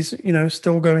recovery if he's,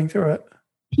 still going through it.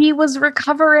 He was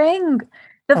recovering.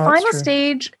 The final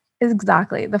stage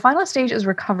is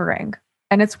recovering.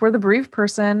 And it's where the bereaved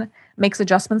person makes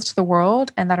adjustments to the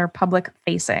world and that are public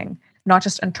facing, not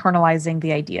just internalizing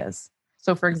the ideas.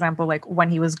 So for example, like when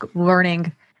he was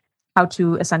learning how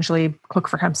to essentially cook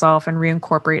for himself and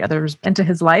reincorporate others into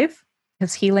his life,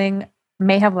 his healing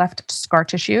may have left scar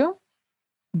tissue,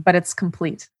 but it's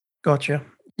complete. Gotcha.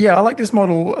 Yeah, I like this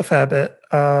model a fair bit.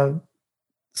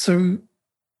 So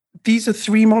these are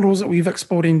 3 models that we've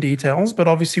explored in details, but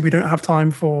obviously we don't have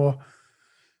time for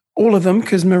all of them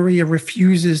because Maria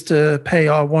refuses to pay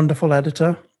our wonderful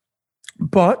editor.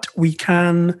 But we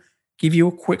can give you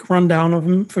a quick rundown of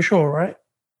them for sure, right?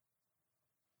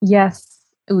 Yes,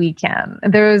 we can.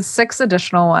 There's 6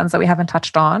 additional ones that we haven't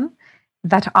touched on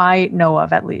that I know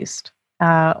of, at least.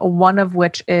 One of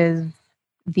which is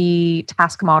the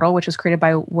task model, which was created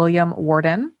by William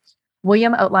Worden.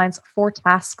 William outlines 4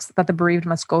 tasks that the bereaved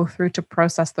must go through to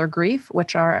process their grief,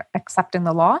 which are accepting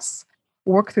the loss,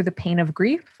 work through the pain of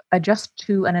grief, adjust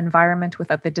to an environment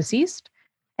without the deceased,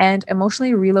 and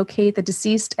emotionally relocate the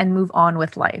deceased and move on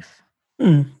with life.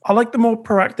 I like the more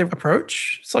proactive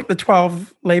approach. It's like the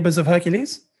 12 labors of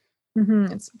Hercules,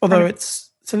 It's although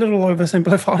it's a little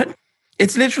oversimplified.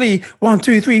 It's literally 1,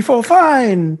 2, 3, 4,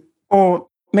 fine. Or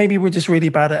maybe we're just really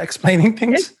bad at explaining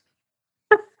things.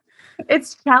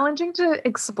 It's challenging to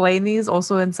explain these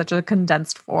also in such a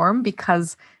condensed form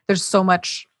because there's so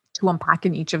much to unpack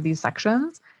in each of these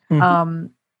sections.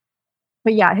 Um,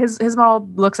 but yeah, his model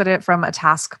looks at it from a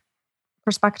task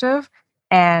perspective,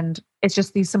 and it's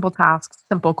just these simple tasks,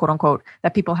 simple quote unquote,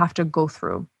 that people have to go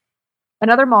through.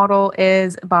 Another model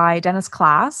is by Dennis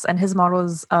Klass, and his model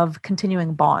is of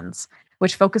continuing bonds,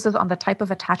 which focuses on the type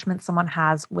of attachment someone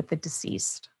has with the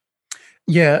deceased.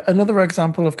 Yeah, another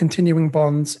example of continuing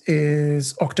bonds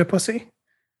is Octopussy.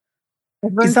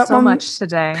 I've learned so much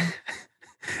today.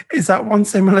 Is that one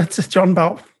similar to John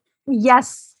Bell?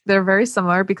 Yes, they're very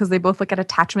similar because they both look at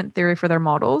attachment theory for their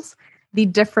models. The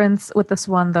difference with this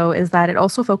one, though, is that it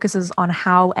also focuses on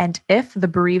how and if the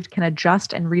bereaved can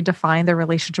adjust and redefine their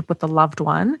relationship with the loved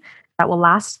one that will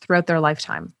last throughout their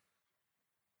lifetime.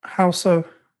 How so?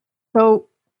 So,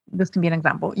 this can be an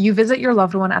example. You visit your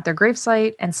loved one at their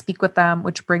gravesite and speak with them,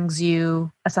 which brings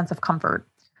you a sense of comfort.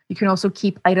 You can also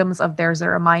keep items of theirs that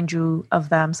remind you of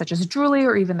them, such as jewelry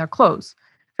or even their clothes.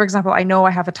 For example, I know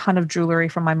I have a ton of jewelry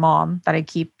from my mom that I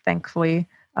keep, thankfully,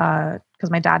 because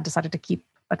my dad decided to keep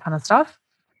a ton of stuff.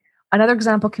 Another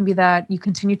example can be that you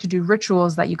continue to do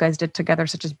rituals that you guys did together,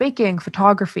 such as baking,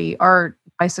 photography, art,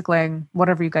 bicycling,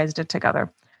 whatever you guys did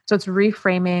together. So it's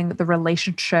reframing the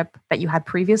relationship that you had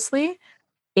previously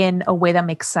in a way that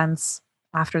makes sense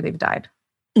after they've died.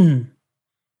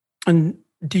 And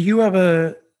do you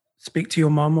ever speak to your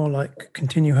mom or like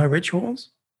continue her rituals?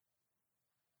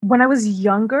 When I was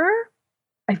younger,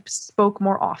 I spoke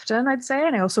more often, I'd say,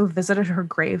 and I also visited her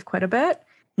grave quite a bit.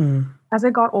 As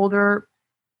I got older,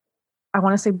 I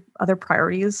want to say other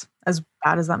priorities, as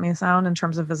bad as that may sound in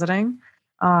terms of visiting.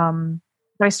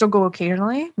 But I still go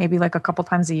occasionally, maybe like a couple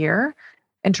times a year.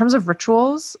 In terms of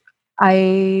rituals,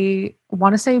 I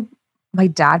want to say my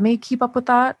dad may keep up with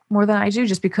that more than I do,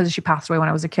 just because she passed away when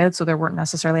I was a kid. So there weren't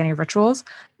necessarily any rituals.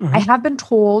 I have been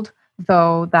told,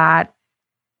 though, that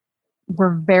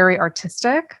we're very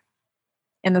artistic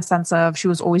in the sense of she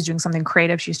was always doing something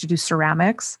creative. She used to do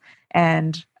ceramics.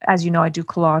 And as you know, I do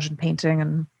collage and painting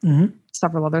and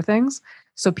several other things.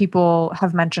 So people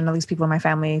have mentioned, at least people in my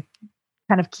family,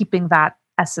 kind of keeping that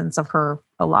essence of her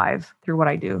alive through what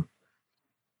I do.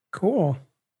 Cool.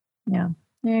 Yeah.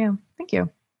 Thank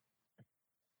you.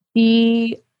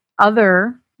 The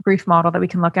other grief model that we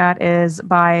can look at is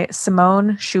by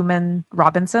Simone Schumann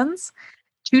Robinson's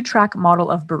 2-track model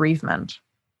of bereavement.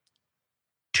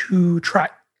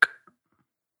 2-track.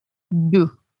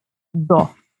 Do.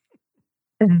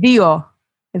 Dio.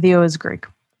 Dio is Greek.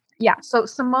 Yeah. So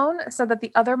Simone said that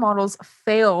the other models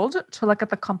failed to look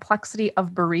at the complexity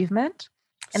of bereavement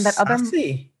and that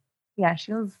Sassy. Yeah,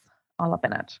 she was all up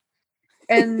in it.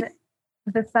 In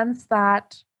the sense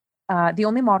that the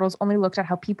only models only looked at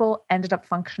how people ended up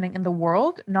functioning in the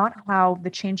world, not how the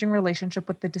changing relationship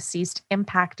with the deceased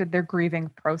impacted their grieving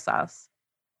process.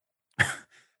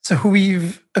 So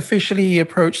we've officially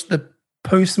approached the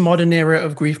postmodern era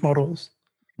of grief models.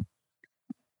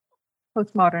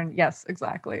 Postmodern, yes,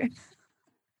 exactly.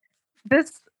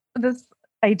 This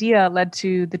idea led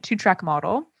to the 2-track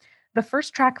model. The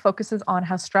first track focuses on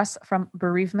how stress from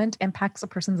bereavement impacts a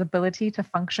person's ability to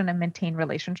function and maintain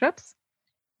relationships.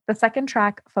 The second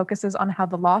track focuses on how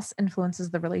the loss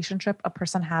influences the relationship a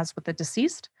person has with the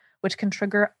deceased, which can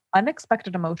trigger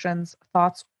unexpected emotions,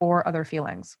 thoughts, or other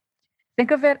feelings.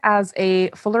 Think of it as a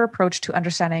fuller approach to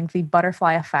understanding the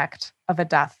butterfly effect of a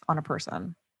death on a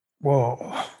person.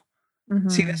 Whoa.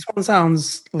 See, this one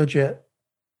sounds legit.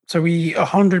 So we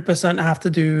 100% have to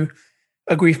do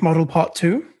a grief model part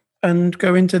 2 and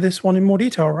go into this one in more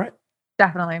detail, right?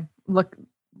 Definitely.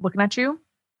 Looking at you,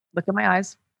 look at my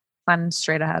eyes, plan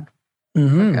straight ahead.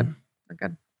 We're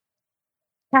good.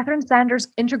 Catherine Sanders'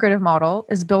 integrative model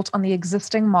is built on the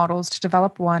existing models to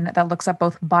develop one that looks at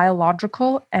both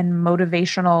biological and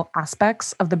motivational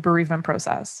aspects of the bereavement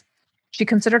process. She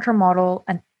considered her model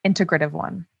an integrative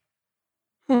one.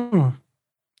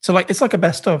 So it's like a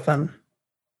best of then.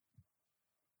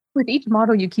 With each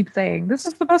model, you keep saying, this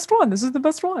is the best one. This is the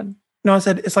best one. No, I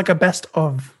said it's like a best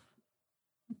of.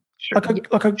 Sure.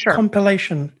 Like a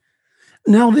compilation.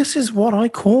 Now, this is what I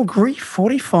call Grief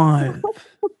 45.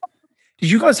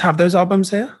 Did you guys have those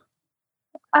albums here?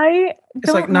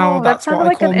 It's like now know. that's what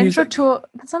I call music.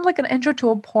 That sounded like an intro to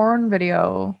a porn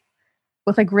video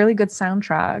with like really good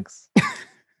soundtracks.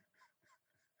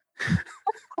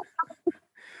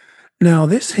 Now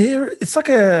this here, it's like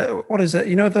a what is it?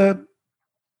 You know the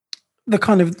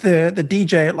kind of the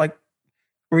DJ at like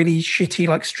really shitty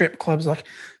like strip clubs. Like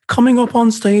coming up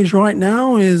on stage right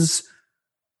now is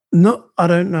no, I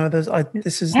don't know.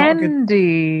 This is not a good.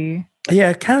 Candy.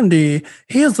 Yeah, Candy.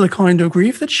 Here's the kind of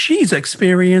grief that she's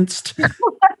experienced.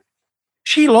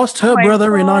 She lost her my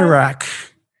brother in God. Iraq.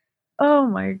 Oh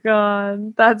my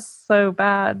God. That's so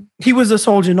bad. He was a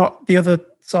soldier, not the other I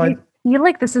side. feel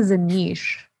like this is a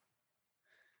niche.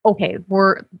 Okay,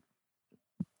 we're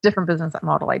different business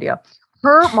model idea.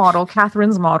 Her model,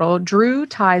 Catherine's model, drew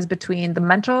ties between the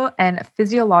mental and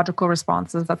physiological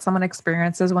responses that someone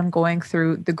experiences when going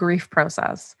through the grief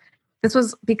process. This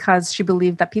was because she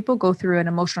believed that people go through an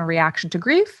emotional reaction to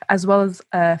grief as well as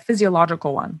a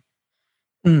physiological one.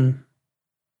 Mm.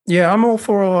 Yeah, I'm all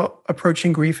for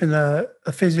approaching grief in a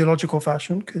physiological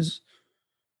fashion because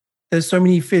there's so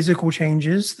many physical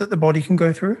changes that the body can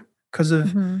go through because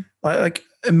of like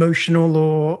emotional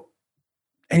or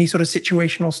any sort of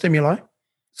situational stimuli.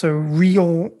 So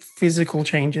real physical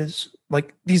changes,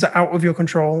 like these are out of your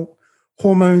control.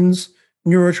 Hormones,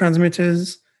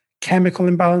 neurotransmitters, chemical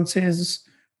imbalances,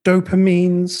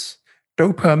 dopamines,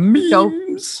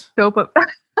 dopamines. Dope.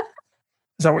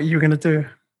 Is that what you were going to do?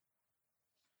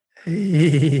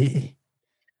 Hey.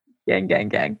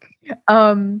 Gang.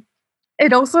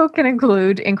 It also can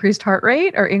include increased heart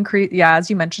rate or as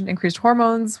you mentioned, increased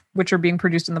hormones, which are being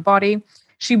produced in the body.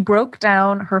 She broke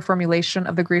down her formulation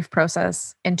of the grief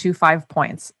process into 5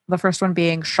 points. The first one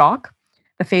being shock,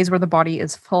 the phase where the body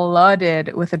is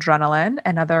flooded with adrenaline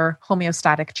and other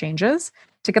homeostatic changes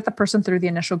to get the person through the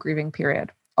initial grieving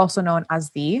period, also known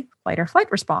as the fight or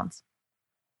flight response.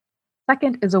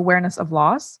 Second is awareness of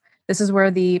loss. This is where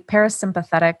the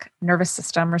parasympathetic nervous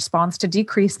system responds to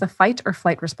decrease the fight or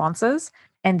flight responses,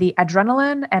 and the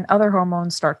adrenaline and other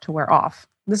hormones start to wear off.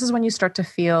 This is when you start to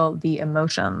feel the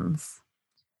emotions.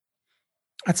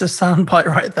 That's a soundbite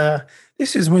right there.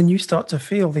 This is when you start to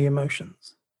feel the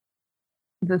emotions.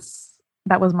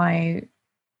 That was my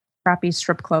crappy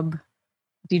strip club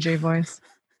DJ voice.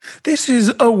 This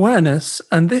is awareness,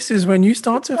 and this is when you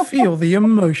start to feel the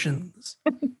emotions.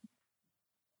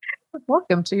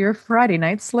 Welcome to your Friday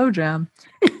night slow jam.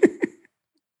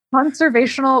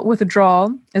 Conservational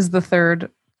withdrawal is the third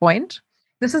point.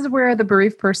 This is where the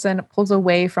bereaved person pulls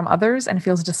away from others and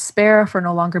feels despair for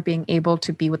no longer being able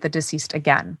to be with the deceased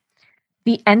again.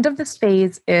 The end of this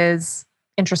phase is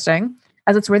interesting,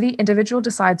 as it's where the individual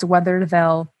decides whether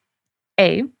they'll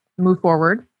A, move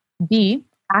forward, B,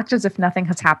 act as if nothing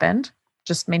has happened,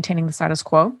 just maintaining the status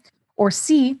quo, or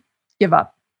C, give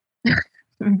up.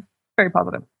 Very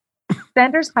positive.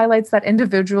 Sanders highlights that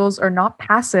individuals are not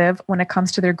passive when it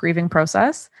comes to their grieving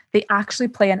process. They actually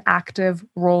play an active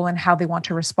role in how they want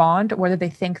to respond, whether they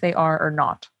think they are or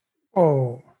not.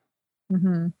 Oh.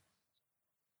 Mm-hmm.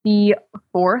 The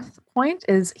fourth point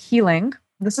is healing.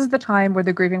 This is the time where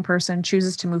the grieving person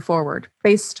chooses to move forward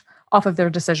based off of their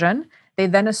decision. They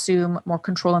then assume more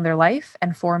control in their life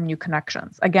and form new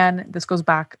connections. Again, this goes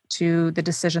back to the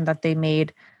decision that they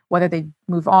made, whether they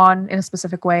move on in a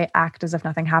specific way, act as if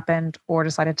nothing happened, or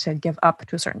decided to give up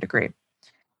to a certain degree.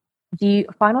 The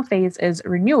final phase is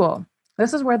renewal.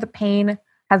 This is where the pain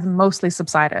has mostly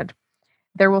subsided.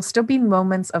 There will still be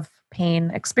moments of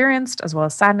pain experienced as well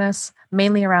as sadness,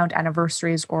 mainly around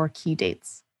anniversaries or key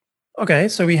dates. Okay,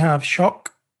 so we have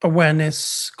shock,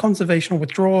 awareness, conservational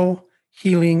withdrawal,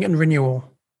 healing, and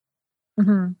renewal.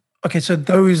 Mm-hmm. Okay, so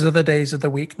those are the days of the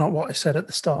week, not what I said at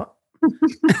the start.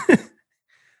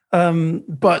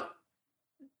 But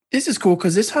this is cool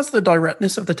because this has the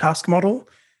directness of the task model,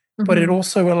 but it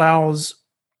also allows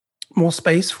more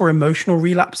space for emotional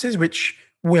relapses, which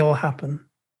will happen.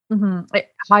 It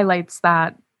highlights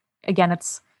that, again,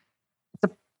 it's a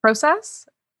process,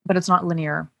 but it's not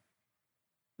linear.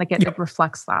 Like it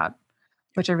reflects that,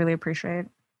 which I really appreciate.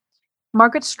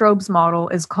 Margaret Strobe's model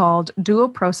is called Dual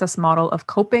Process Model of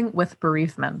Coping with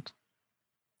Bereavement.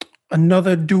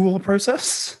 Another dual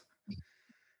process?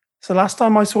 So last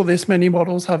time I saw this many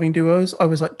models having duos, I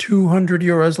was like 200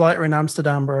 euros lighter in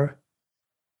Amsterdam, bro.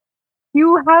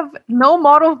 You have no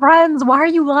model friends. Why are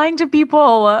you lying to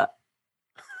people?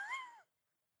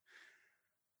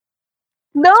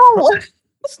 No.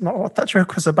 It's not what that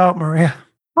joke was about, Maria.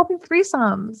 Having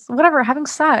threesomes, whatever, having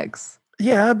sex.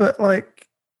 Yeah, but like...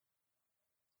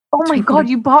 Oh my God,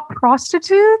 you bought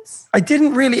prostitutes? I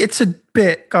didn't really. It's a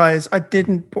bit, guys. I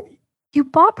didn't... You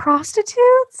bought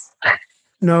prostitutes?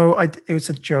 No, it was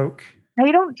a joke. Now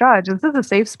you don't judge. This is a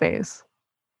safe space.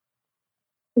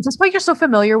 Is this why you're so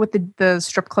familiar with the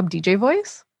strip club DJ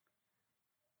voice?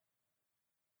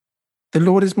 The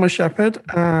Lord is my shepherd.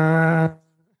 Nah.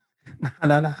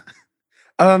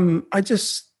 I'm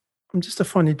just a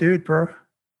funny dude, bro.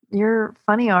 You're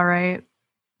funny, all right.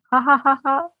 Ha ha ha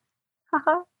ha. Ha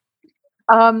ha.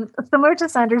 Similar to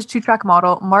Sanders' two-track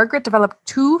model, Margaret developed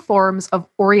two forms of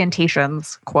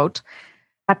orientations, quote,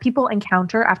 that people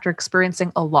encounter after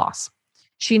experiencing a loss.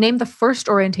 She named the first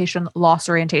orientation loss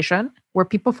orientation, where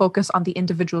people focus on the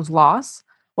individual's loss,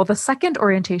 while the second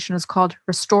orientation is called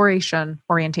restoration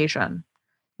orientation.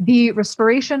 The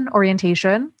restoration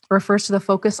orientation refers to the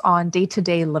focus on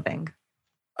day-to-day living.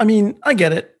 I mean, I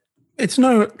get it. It's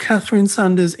no Catherine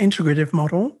Sanders integrative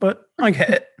model, but I get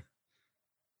it.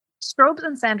 Strob's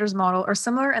and Sanders' model are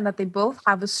similar in that they both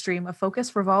have a stream of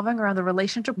focus revolving around the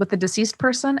relationship with the deceased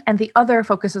person, and the other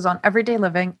focuses on everyday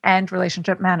living and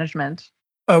relationship management.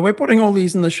 We're putting all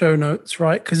these in the show notes,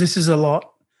 right? Because this is a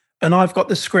lot. And I've got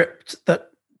the script that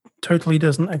totally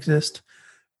doesn't exist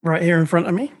right here in front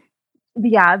of me.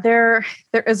 Yeah, there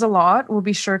is a lot. We'll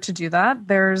be sure to do that.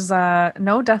 There's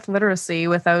no death literacy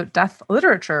without death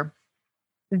literature.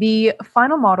 The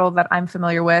final model that I'm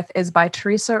familiar with is by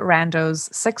Teresa Rando's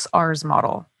 6 R's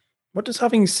model. What does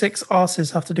having 6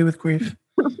 R's have to do with grief?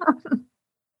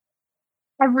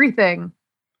 Everything.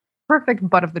 Perfect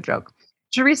butt of the joke.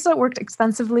 Teresa worked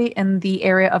extensively in the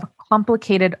area of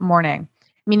complicated mourning,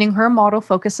 meaning her model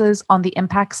focuses on the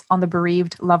impacts on the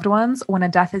bereaved loved ones when a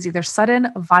death is either sudden,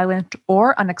 violent,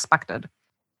 or unexpected.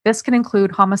 This can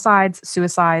include homicides,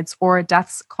 suicides, or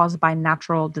deaths caused by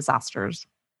natural disasters.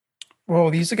 Whoa,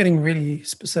 these are getting really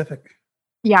specific.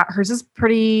 Yeah, hers is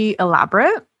pretty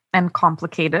elaborate and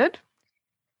complicated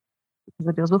because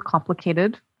it deals with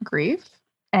complicated grief.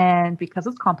 And because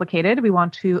it's complicated, we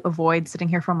want to avoid sitting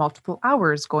here for multiple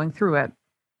hours going through it.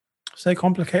 Say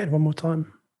complicated one more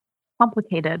time.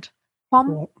 Complicated.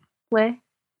 Complicated.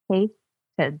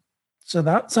 So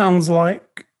that sounds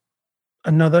like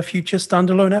another future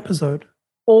standalone episode.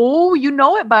 Oh, you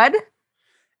know it, bud.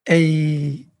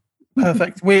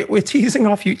 Perfect. We're teasing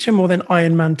our future more than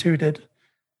Iron Man 2 did.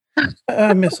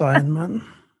 Miss Iron Man.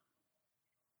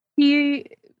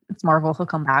 It's Marvel. He'll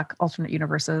come back. Alternate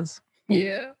universes.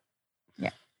 Yeah.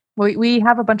 We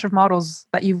have a bunch of models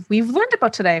that we've learned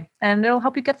about today, and it'll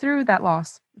help you get through that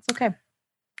loss. It's okay.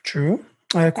 True.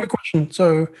 Quick question.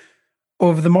 So,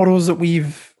 of the models that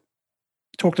we've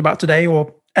talked about today,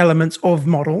 or elements of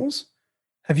models,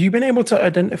 have you been able to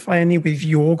identify any with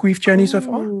your grief journey so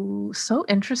far? So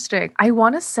interesting. I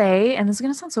want to say, and this is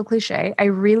going to sound so cliche, I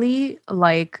really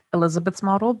like Elizabeth's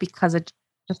model because it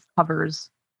just covers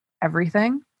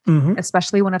everything,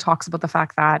 especially when it talks about the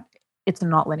fact that it's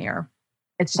not linear.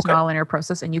 It's just not a linear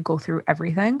process and you go through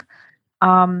everything.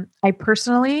 I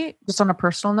personally, just on a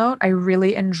personal note, I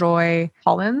really enjoy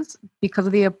Holland's because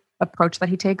of the approach that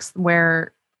he takes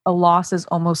where a loss is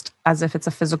almost as if it's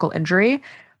a physical injury.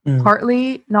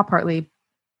 Partly,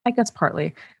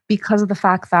 because of the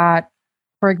fact that,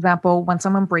 for example, when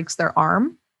someone breaks their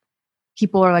arm,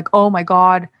 people are like, oh my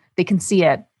God, they can see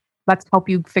it. Let's help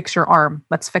you fix your arm.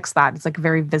 Let's fix that. It's like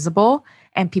very visible.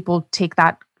 And people take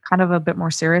that kind of a bit more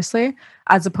seriously,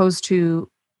 as opposed to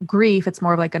grief. It's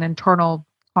more of like an internal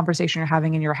conversation you're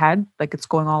having in your head. Like it's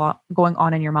going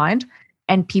on in your mind.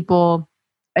 And people,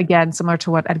 again, similar to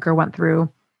what Edgar went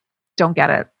through, don't get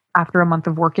it. After a month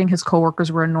of working, his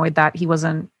coworkers were annoyed that he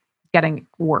wasn't getting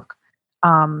work.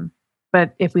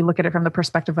 But if we look at it from the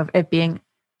perspective of it being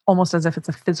almost as if it's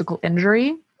a physical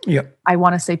injury, I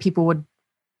want to say people would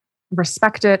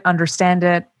respect it, understand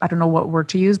it. I don't know what word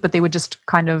to use, but they would just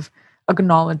kind of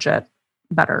acknowledge it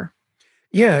better.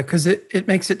 Yeah, because it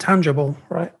makes it tangible,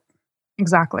 right?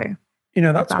 Exactly.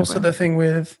 That's also the thing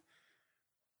with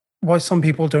why some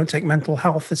people don't take mental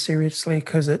health as seriously,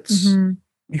 because it's you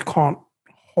can't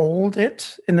hold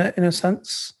it in a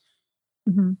sense.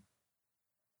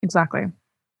 Exactly.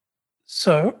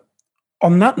 So,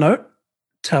 on that note,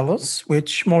 tell us,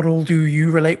 which model do you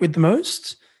relate with the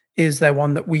most? Is there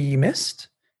one that we missed?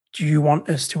 Do you want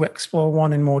us to explore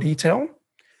one in more detail?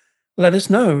 Let us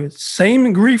know.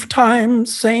 Same grief time,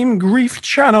 same grief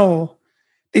channel.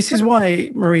 This is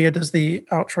why Maria does the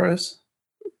outros.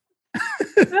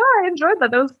 I enjoyed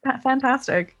that. That was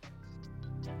fantastic.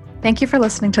 Thank you for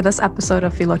listening to this episode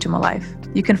of Philotimo Life.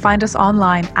 You can find us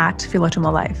online at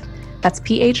Philotimo Life. That's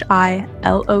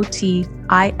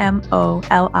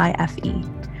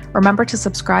PHILOTIMOLIFE. Remember to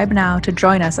subscribe now to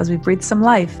join us as we breathe some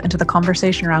life into the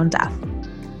conversation around death.